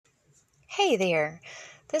Hey there,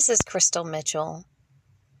 this is Crystal Mitchell.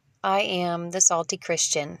 I am the Salty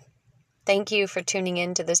Christian. Thank you for tuning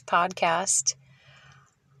in to this podcast.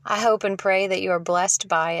 I hope and pray that you are blessed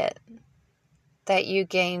by it, that you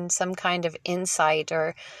gain some kind of insight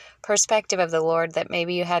or perspective of the Lord that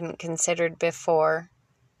maybe you hadn't considered before,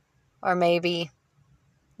 or maybe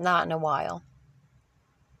not in a while.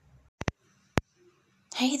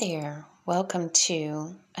 Hey there, welcome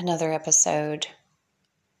to another episode,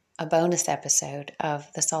 a bonus episode of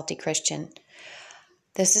The Salty Christian.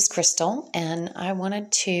 This is Crystal, and I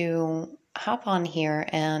wanted to hop on here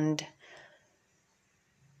and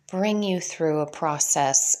bring you through a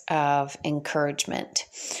process of encouragement.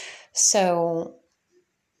 So,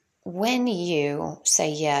 when you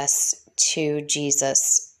say yes to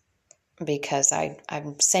Jesus, because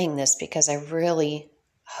I'm saying this because I really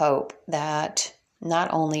hope that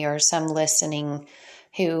not only are some listening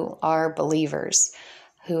who are believers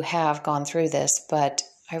who have gone through this, but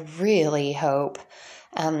I really hope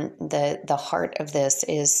the heart of this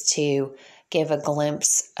is to give a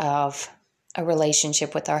glimpse of a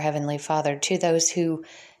relationship with our Heavenly Father to those who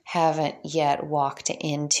haven't yet walked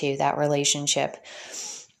into that relationship.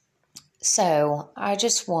 So I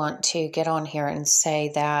just want to get on here and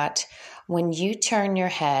say that when you turn your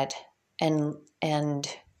head and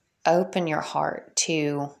open your heart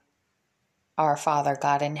to our Father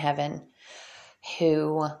God in heaven,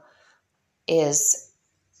 who is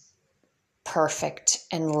perfect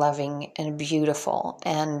and loving and beautiful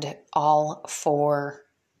and all for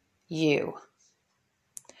you,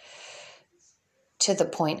 to the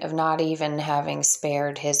point of not even having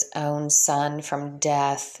spared his own son from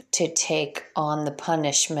death to take on the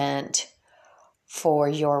punishment for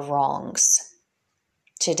your wrongs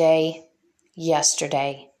today,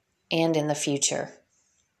 yesterday, and in the future.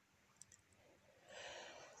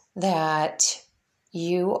 That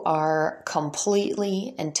you are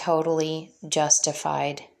completely and totally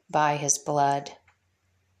justified by his blood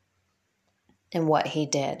and what he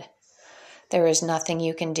did. There is nothing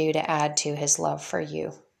you can do to add to his love for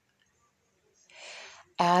you.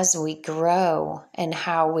 As we grow and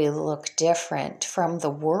how we look different from the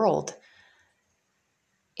world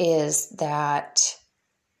is that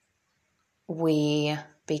we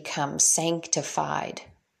become sanctified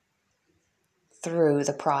through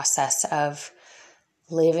the process of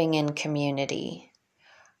living in community,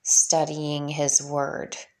 studying his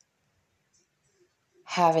word,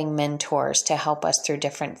 having mentors to help us through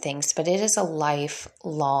different things. But it is a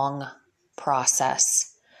lifelong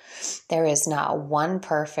process. There is not one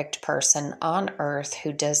perfect person on earth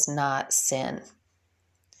who does not sin.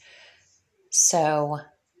 So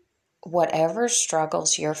whatever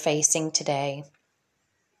struggles you're facing today,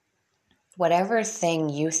 whatever thing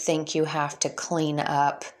you think you have to clean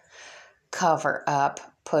up, cover up,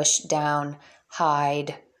 push down,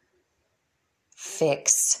 hide,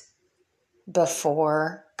 fix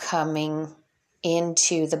before coming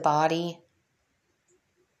into the body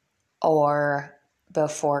or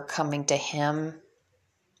before coming to him,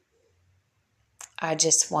 I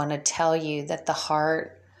just want to tell you that the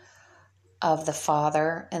heart of the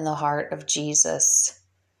Father and the heart of Jesus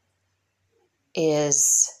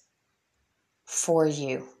is for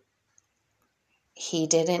you. He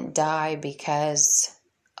didn't die because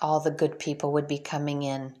all the good people would be coming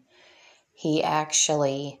in. He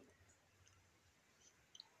actually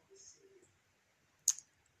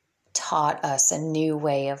taught us a new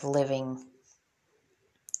way of living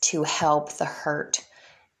to help the hurt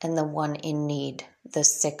and the one in need, the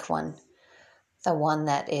sick one, the one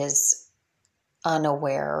that is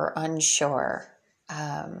unaware or unsure.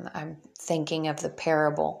 I'm thinking of the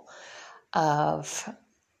parable of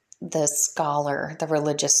the scholar, the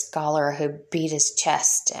religious scholar who beat his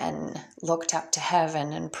chest and looked up to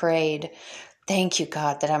heaven and prayed, "Thank you,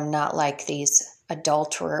 God, that I'm not like these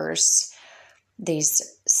adulterers,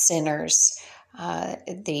 these sinners,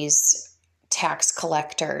 these tax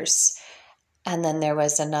collectors." And then there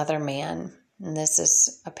was another man, and this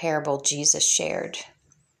is a parable Jesus shared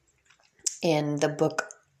in the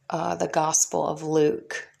book, the Gospel of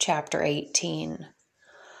Luke, chapter 18.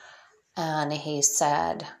 And he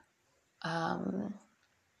said,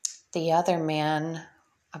 the other man,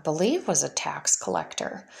 I believe, was a tax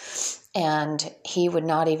collector, and he would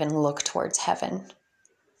not even look towards heaven,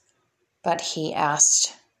 but he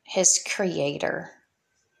asked his Creator,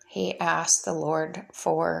 he asked the Lord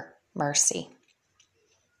for mercy,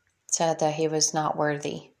 said that he was not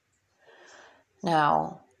worthy.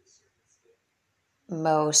 Now,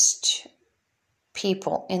 most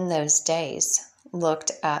people in those days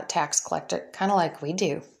looked at tax collector kind of like we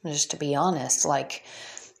do, just to be honest, like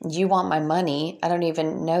You want my money. I don't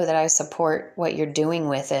even know that I support what you're doing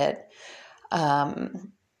with it.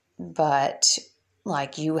 But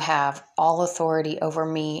like, you have all authority over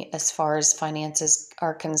me as far as finances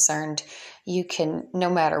are concerned. You can, no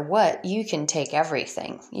matter what, you can take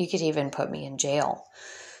everything. You could even put me in jail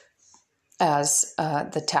as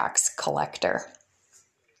the tax collector.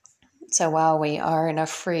 So while we are in a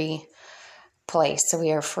free place, so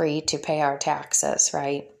we are free to pay our taxes,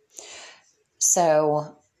 right?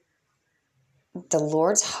 So the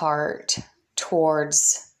Lord's heart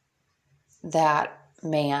towards that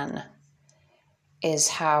man is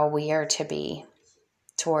how we are to be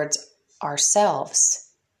towards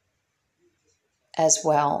ourselves as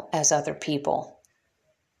well as other people.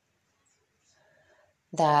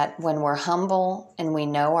 That when we're humble and we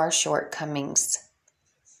know our shortcomings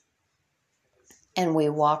and we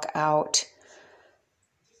walk out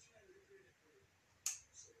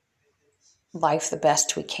life the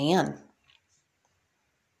best we can,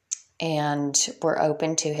 and we're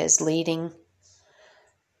open to His leading,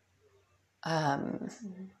 the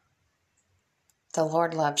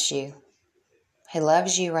Lord loves you. He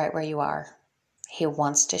loves you right where you are. He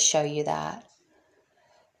wants to show you that.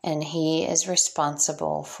 And He is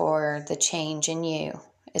responsible for the change in you.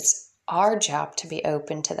 It's our job to be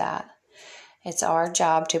open to that. It's our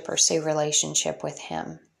job to pursue relationship with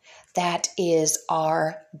Him. That is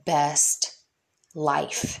our best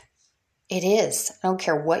life. It is. I don't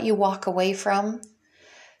care what you walk away from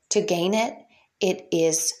to gain it. It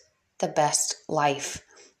is the best life.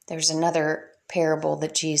 There's another parable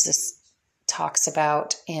that Jesus talks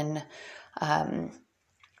about in, I'm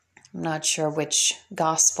not sure which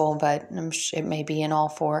gospel, but it may be in all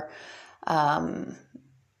four.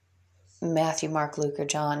 Matthew, Mark, Luke, or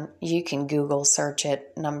John. You can Google search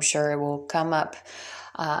it, and I'm sure it will come up.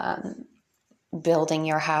 Building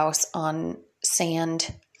your house on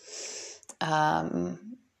sand,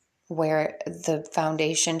 where the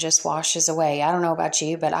foundation just washes away. I don't know about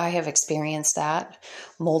you, but I have experienced that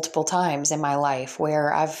multiple times in my life,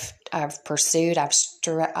 where I've pursued,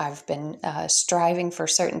 I've been striving for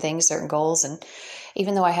certain things, certain goals, and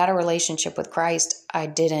even though I had a relationship with Christ, I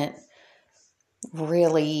didn't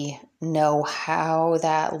really know how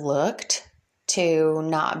that looked to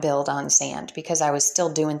not build on sand, because I was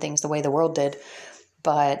still doing things the way the world did,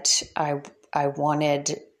 but I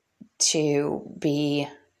wanted to be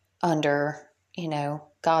under,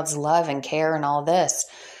 God's love and care and all this,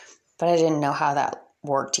 but I didn't know how that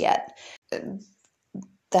worked yet.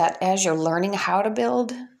 That as you're learning how to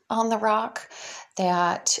build on the rock,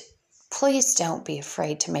 that please don't be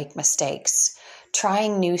afraid to make mistakes.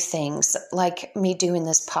 Trying new things, like me doing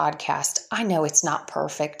this podcast. I know it's not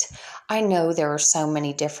perfect. I know there are so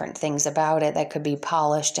many different things about it that could be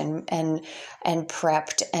polished and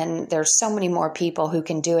prepped, and there's so many more people who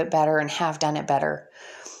can do it better and have done it better.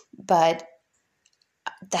 But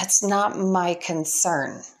that's not my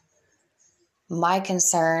concern. My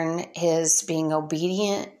concern is being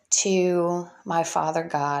obedient to my Father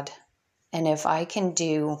God. And if I can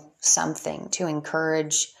do something to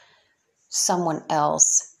encourage someone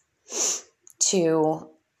else to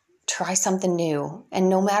try something new, and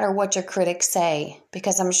no matter what your critics say,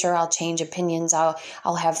 because I'm sure I'll change opinions, I'll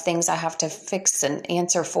have things I have to fix and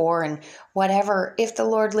answer for and whatever, if the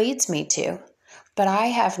Lord leads me to. But I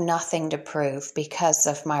have nothing to prove because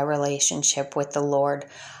of my relationship with the Lord.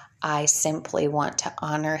 I simply want to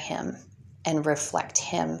honor Him and reflect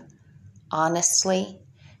Him honestly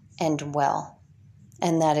and well.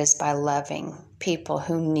 And that is by loving people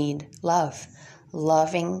who need love,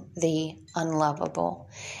 loving the unlovable.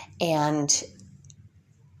 And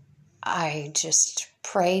I just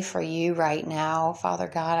pray for you right now, Father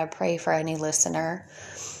God. I pray for any listener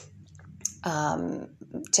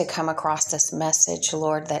to come across this message,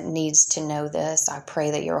 Lord, that needs to know this. I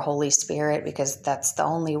pray that your Holy Spirit, because that's the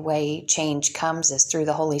only way change comes, is through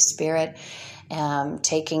the Holy Spirit,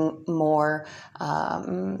 taking more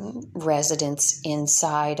residence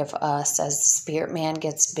inside of us as the spirit man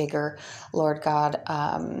gets bigger, Lord God,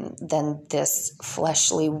 then this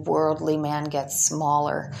fleshly, worldly man gets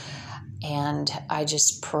smaller. And I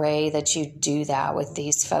just pray that you do that with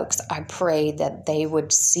these folks. I pray that they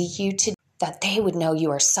would see you today, that they would know you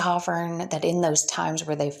are sovereign, that in those times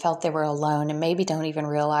where they felt they were alone and maybe don't even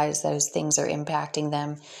realize those things are impacting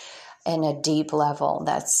them in a deep level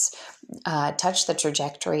that's touched the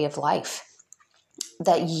trajectory of life,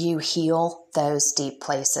 that you heal those deep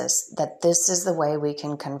places, that this is the way we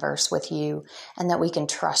can converse with you and that we can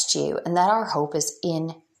trust you and that our hope is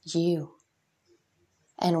in you.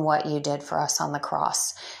 and what you did for us on the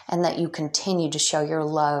cross, and that you continue to show your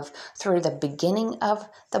love through the beginning of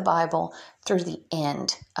the Bible, through the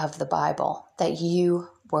end of the Bible, that you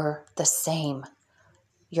were the same.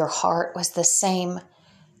 Your heart was the same.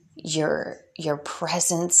 Your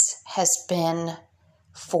presence has been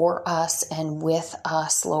for us and with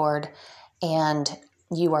us, Lord, and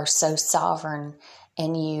you are so sovereign,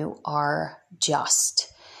 and you are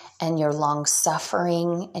just, and you're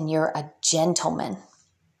long-suffering, and you're a gentleman.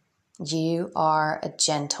 You are a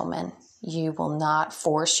gentleman. You will not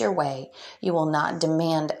force your way. You will not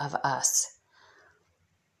demand of us.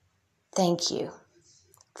 Thank you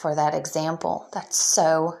for that example. That's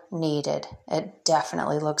so needed. It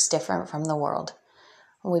definitely looks different from the world.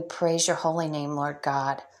 We praise your holy name, Lord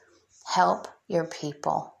God. Help your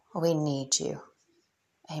people. We need you.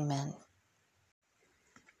 Amen.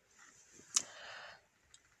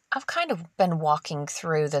 I've kind of been walking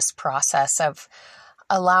through this process of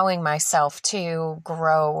allowing myself to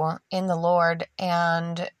grow in the Lord,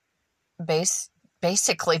 and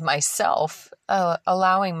basically myself,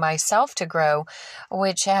 allowing myself to grow,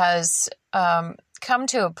 which has come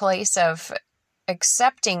to a place of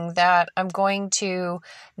accepting that I'm going to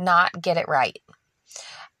not get it right.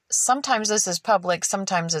 Sometimes this is public,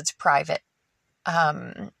 sometimes it's private,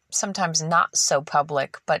 sometimes not so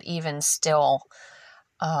public, but even still,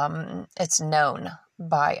 it's known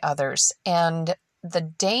by others. And the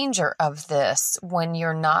danger of this when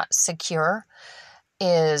you're not secure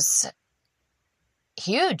is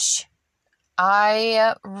huge.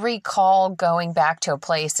 I recall going back to a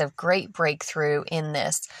place of great breakthrough in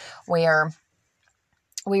this, where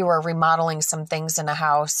we were remodeling some things in a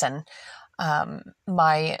house, and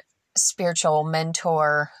my spiritual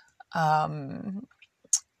mentor, Mama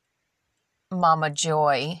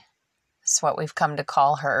Joy, is what we've come to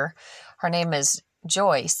call her. Her name is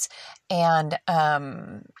Joyce. And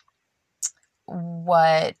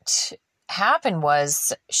what happened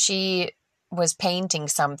was she was painting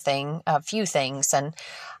a few things, and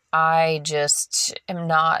I just am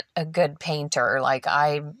not a good painter. Like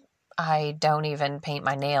I don't even paint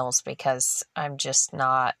my nails because I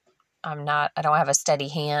don't have a steady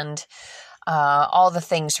hand. All the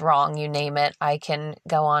things wrong, you name it. I can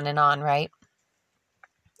go on and on, right?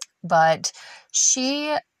 But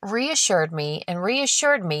she reassured me and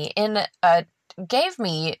gave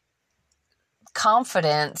me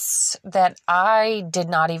confidence that I did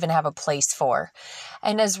not even have a place for.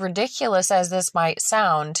 And as ridiculous as this might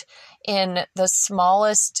sound, in the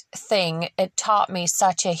smallest thing, it taught me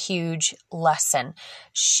such a huge lesson.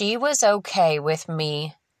 She was okay with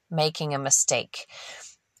me making a mistake.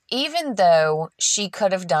 Even though she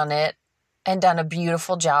could have done it and done a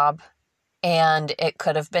beautiful job, and it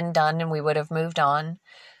could have been done and we would have moved on,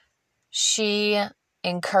 she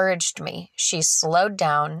encouraged me. She slowed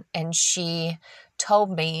down and she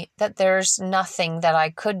told me that there's nothing that I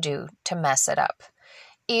could do to mess it up.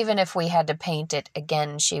 Even if we had to paint it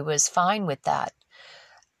again, she was fine with that.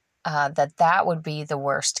 That would be the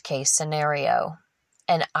worst case scenario.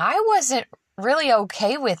 And I wasn't really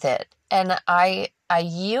okay with it. And I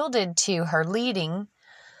yielded to her leading.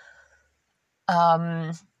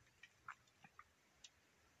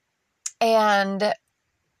 And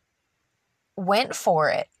went for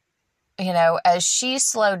it. As she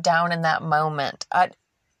slowed down in that moment,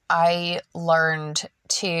 I learned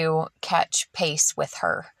to catch pace with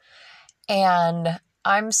her. And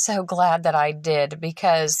I'm so glad that I did,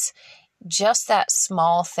 because just that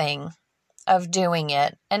small thing of doing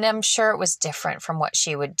it, and I'm sure it was different from what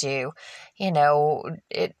she would do.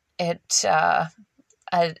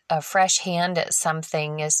 A fresh hand at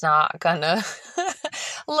something is not gonna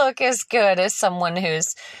look as good as someone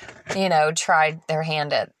who's, tried their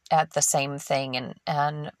hand at the same thing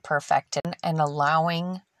and perfected. And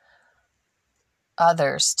allowing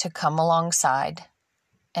others to come alongside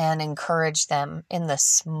and encourage them in the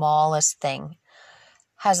smallest thing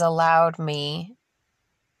has allowed me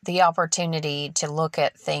the opportunity to look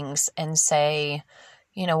at things and say,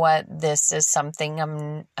 you know what, this is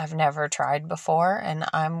something I've never tried before, and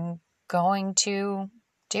I'm going to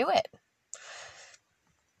do it.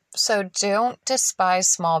 So don't despise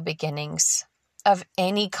small beginnings of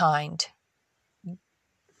any kind.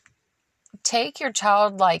 Take your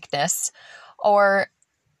childlikeness, or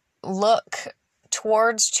look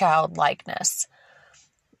towards childlikeness.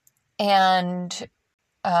 And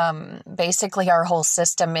basically our whole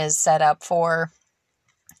system is set up for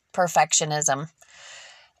perfectionism.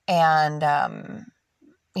 And,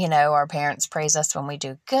 our parents praise us when we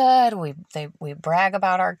do good. We brag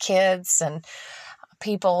about our kids, and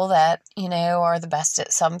people that, are the best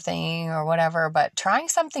at something or whatever, but trying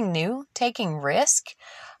something new, taking risk,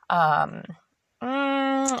 I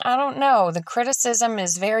don't know. The criticism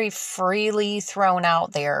is very freely thrown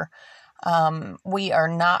out there. We are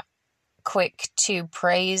not quick to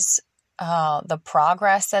praise the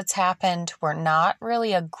progress that's happened. We're not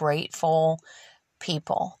really a grateful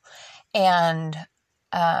people. And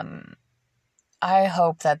I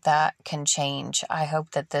hope that can change. I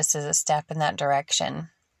hope that this is a step in that direction.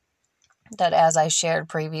 That, as I shared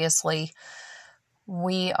previously,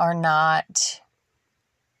 we are not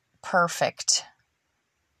perfect,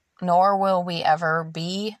 nor will we ever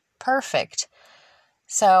be perfect.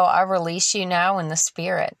 So I release you now in the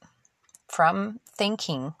Spirit from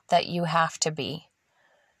thinking that you have to be.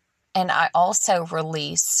 And I also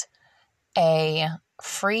release a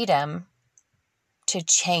freedom to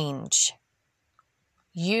change.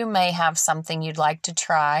 You may have something you'd like to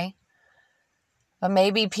try, but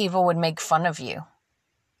maybe people would make fun of you.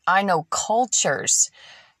 I know cultures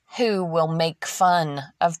who will make fun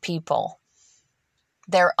of people,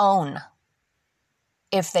 their own,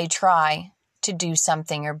 if they try to do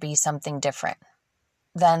something or be something different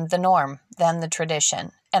than the norm, than the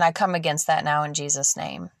tradition. And I come against that now in Jesus'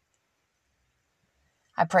 name.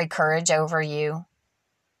 I pray courage over you.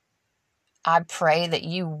 I pray that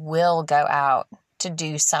you will go out to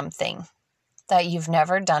do something that you've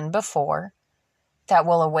never done before, that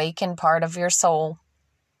will awaken part of your soul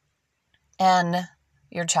and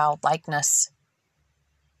your childlikeness.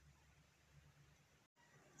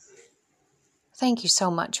 Thank you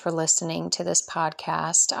so much for listening to this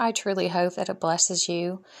podcast. I truly hope that it blesses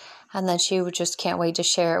you and that you just can't wait to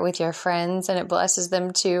share it with your friends and it blesses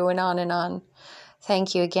them too, and on and on.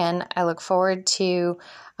 Thank you again. I look forward to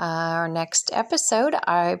our next episode.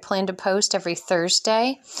 I plan to post every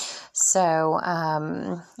Thursday. So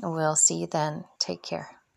we'll see you then. Take care.